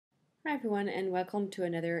Hi everyone, and welcome to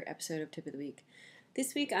another episode of Tip of the Week.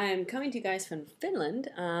 This week I'm coming to you guys from Finland,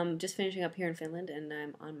 just finishing up here in Finland, and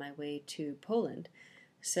I'm on my way to Poland.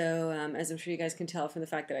 So as I'm sure you guys can tell from the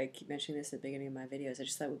fact that I keep mentioning this at the beginning of my videos, I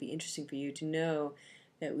just thought it would be interesting for you to know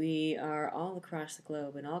that we are all across the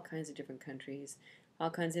globe in all kinds of different countries, all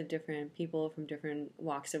kinds of different people from different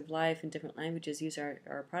walks of life and different languages use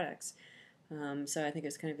our products. So I think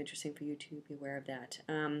it's kind of interesting for you to be aware of that.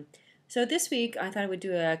 So this week I thought I would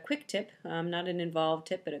do a quick tip, not an involved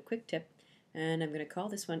tip, but a quick tip, and I'm going to call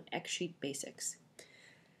this one XSheet Basics.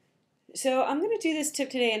 So I'm going to do this tip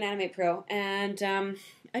today in Animate Pro, and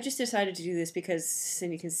I just decided to do this because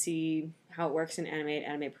then you can see how it works in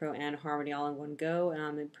Animate Pro, and Harmony all in one go.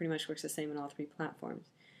 It pretty much works the same on all three platforms.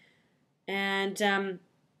 And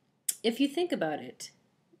if you think about it,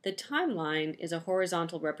 the timeline is a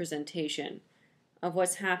horizontal representation of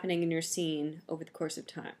what's happening in your scene over the course of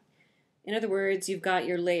time. In other words, you've got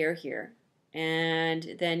your layer here,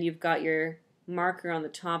 and then you've got your marker on the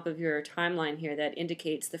top of your timeline here that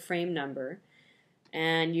indicates the frame number,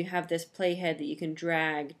 and you have this playhead that you can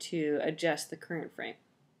drag to adjust the current frame.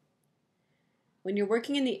 When you're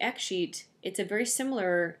working in the XSheet, it's a very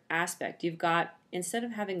similar aspect. You've got, instead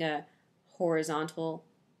of having a horizontal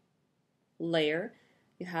layer,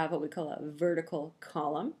 you have what we call a vertical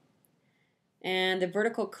column. And the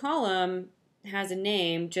vertical column has a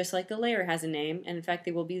name just like the layer has a name, and in fact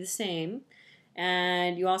they will be the same.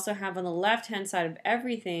 And you also have on the left hand side of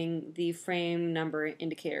everything the frame number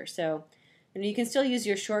indicator. So you can still use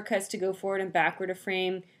your shortcuts to go forward and backward a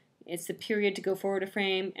frame. It's the period to go forward a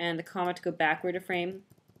frame and the comma to go backward a frame.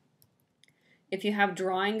 If you have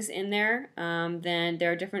drawings in there, then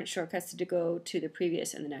there are different shortcuts to go to the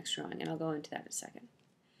previous and the next drawing, and I'll go into that in a second.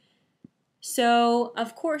 So,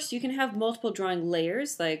 of course, you can have multiple drawing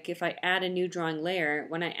layers. Like if I add a new drawing layer,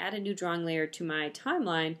 when I add a new drawing layer to my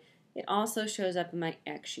timeline, it also shows up in my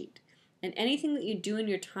XSheet. And anything that you do in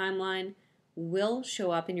your timeline will show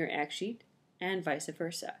up in your XSheet and vice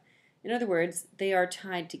versa. In other words, they are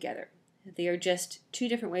tied together. They are just two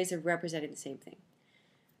different ways of representing the same thing.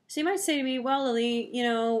 So you might say to me, well, Lily,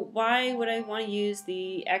 why would I want to use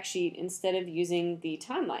the XSheet instead of using the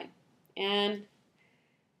timeline? And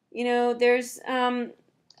there's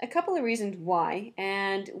a couple of reasons why,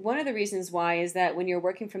 and one of the reasons why is that when you're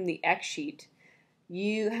working from the XSheet,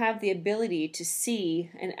 you have the ability to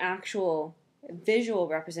see an actual visual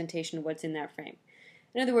representation of what's in that frame.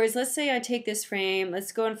 In other words, let's say I take this frame,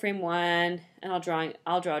 let's go in frame 1, and I'll draw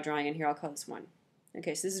a drawing in here, I'll call this 1.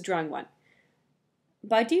 Okay, so this is drawing 1.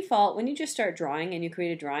 By default, when you just start drawing and you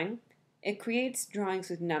create a drawing, it creates drawings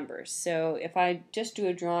with numbers. So if I just do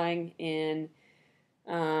a drawing in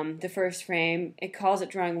the first frame, it calls it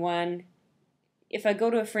drawing 1. If I go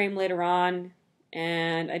to a frame later on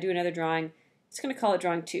and I do another drawing, it's going to call it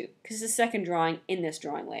drawing 2 because it's the second drawing in this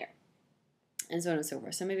drawing layer, and so on and so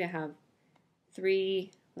forth. So maybe I have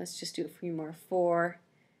 3, let's just do a few more, 4,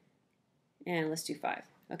 and let's do 5.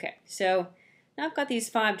 Okay, so now I've got these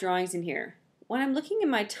 5 drawings in here. When I'm looking in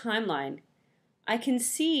my timeline, I can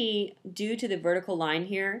see, due to the vertical line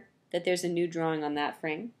here, that there's a new drawing on that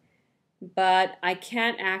frame, but I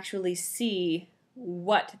can't actually see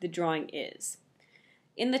what the drawing is.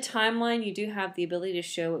 In the timeline, you do have the ability to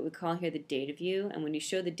show what we call here the data view, and when you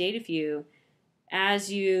show the data view,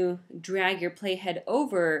 as you drag your playhead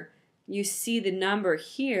over, you see the number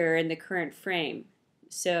here in the current frame.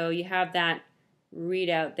 So you have that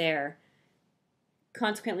readout there.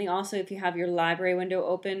 Consequently, also, if you have your library window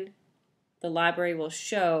open, the library will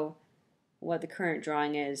show what the current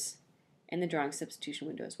drawing is in the drawing substitution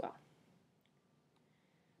window as well.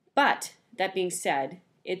 But that being said,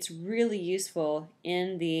 it's really useful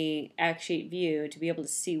in the XSheet view to be able to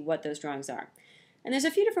see what those drawings are. And there's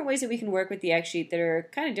a few different ways that we can work with the XSheet that are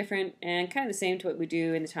kind of different and kind of the same to what we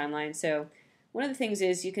do in the timeline. So one of the things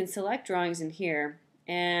is you can select drawings in here,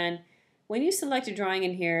 and when you select a drawing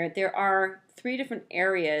in here, there are 3 different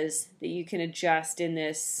areas that you can adjust in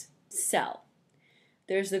this cell.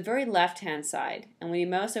 There's the very left-hand side, and when you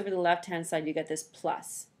mouse over the left-hand side, you get this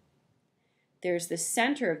plus. There's the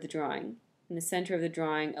center of the drawing, and the center of the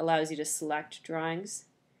drawing allows you to select drawings.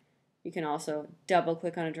 You can also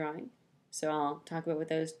double-click on a drawing, so I'll talk about what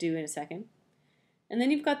those do in a second. And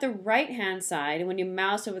then you've got the right-hand side, and when you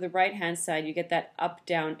mouse over the right-hand side, you get that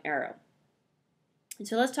up-down arrow. And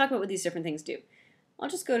so let's talk about what these different things do. I'll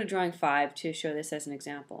just go to drawing 5 to show this as an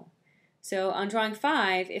example. So on drawing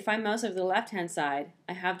 5, if I mouse over the left-hand side,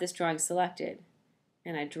 I have this drawing selected,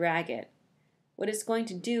 and I drag it. What it's going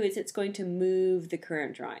to do is it's going to move the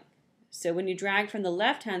current drawing. So when you drag from the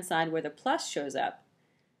left-hand side where the plus shows up,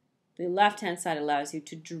 the left-hand side allows you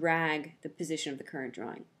to drag the position of the current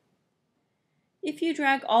drawing. If you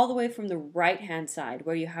drag all the way from the right-hand side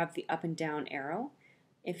where you have the up and down arrow,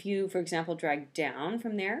 if you, for example, drag down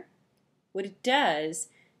from there, what it does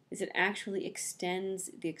is it actually extends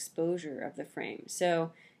the exposure of the frame.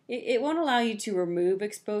 So it won't allow you to remove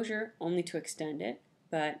exposure, only to extend it,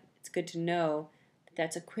 but it's good to know that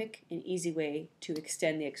that's a quick and easy way to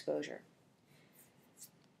extend the exposure.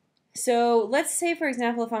 So let's say, for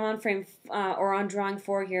example, if I'm on frame or on drawing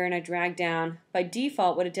 4 here and I drag down, by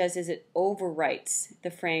default what it does is it overwrites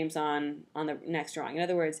the frames on the next drawing. In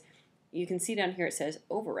other words, you can see down here it says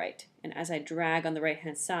overwrite, and as I drag on the right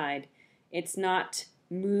hand side, it's not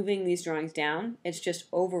moving these drawings down, it's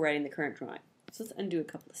just overwriting the current drawing. So let's undo a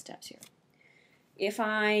couple of steps here. If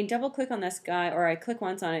I double click on this guy, or I click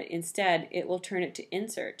once on it instead, it will turn it to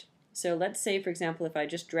insert. So let's say, for example, if I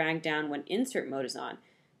just drag down when insert mode is on,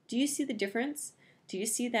 do you see the difference? Do you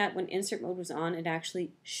see that when insert mode was on, it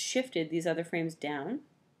actually shifted these other frames down?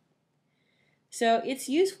 So it's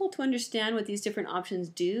useful to understand what these different options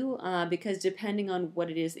do because depending on what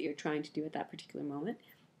it is that you're trying to do at that particular moment,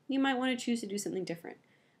 you might want to choose to do something different.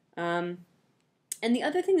 And the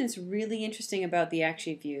other thing that's really interesting about the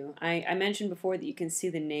XSheet view, I mentioned before that you can see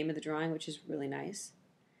the name of the drawing, which is really nice.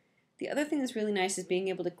 The other thing that's really nice is being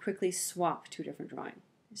able to quickly swap to a different drawing.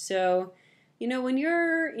 So, you know, when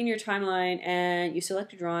you're in your timeline and you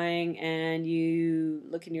select a drawing and you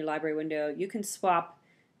look in your library window, you can swap,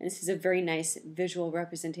 and this is a very nice visual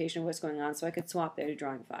representation of what's going on, so I could swap there to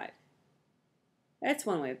drawing 5. That's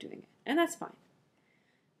one way of doing it, and that's fine.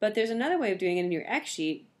 But there's another way of doing it in your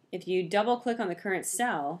XSheet. If you double click on the current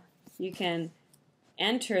cell, you can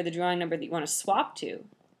enter the drawing number that you want to swap to,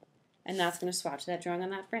 and that's going to swap to that drawing on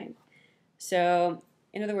that frame. So,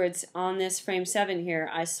 in other words, on this frame 7 here,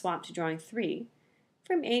 I swapped to drawing 3.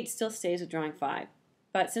 Frame 8 still stays with drawing 5.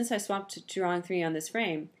 But since I swapped to drawing 3 on this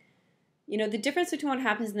frame, you know, the difference between what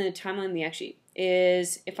happens in the timeline and the XSheet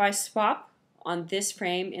is if I swap on this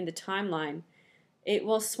frame in the timeline, it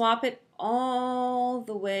will swap it all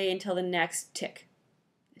the way until the next tick.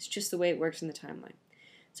 It's just the way it works in the timeline.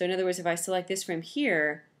 So in other words, if I select this frame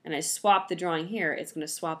here and I swap the drawing here, it's going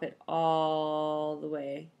to swap it all the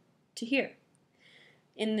way to here.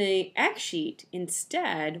 In the XSheet,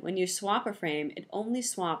 instead, when you swap a frame, it only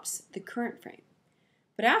swaps the current frame.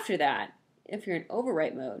 But after that, if you're in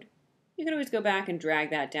overwrite mode, you can always go back and drag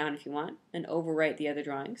that down if you want and overwrite the other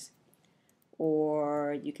drawings.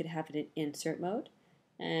 Or you could have it in insert mode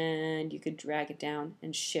and you could drag it down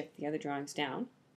and shift the other drawings down.